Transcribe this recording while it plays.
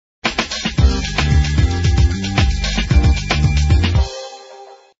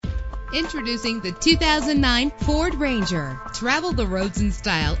Introducing the 2009 Ford Ranger. Travel the roads in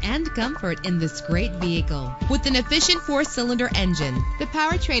style and comfort in this great vehicle. With an efficient 4-cylinder engine, the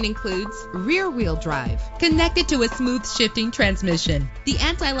powertrain includes rear-wheel drive, connected to a smooth shifting transmission. The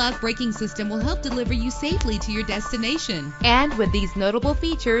anti-lock braking system will help deliver you safely to your destination. And with these notable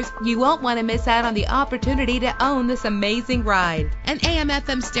features, you won't want to miss out on the opportunity to own this amazing ride. An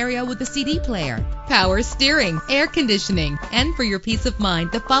AM/FM stereo with a CD player, power steering, air conditioning, and for your peace of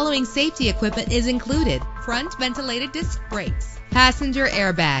mind, the following safety equipment is included: front ventilated disc brakes, passenger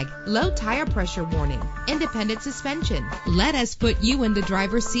airbag, low tire pressure warning, independent suspension. Let us put you in the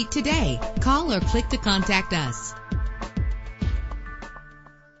driver's seat today. Call or click to contact us.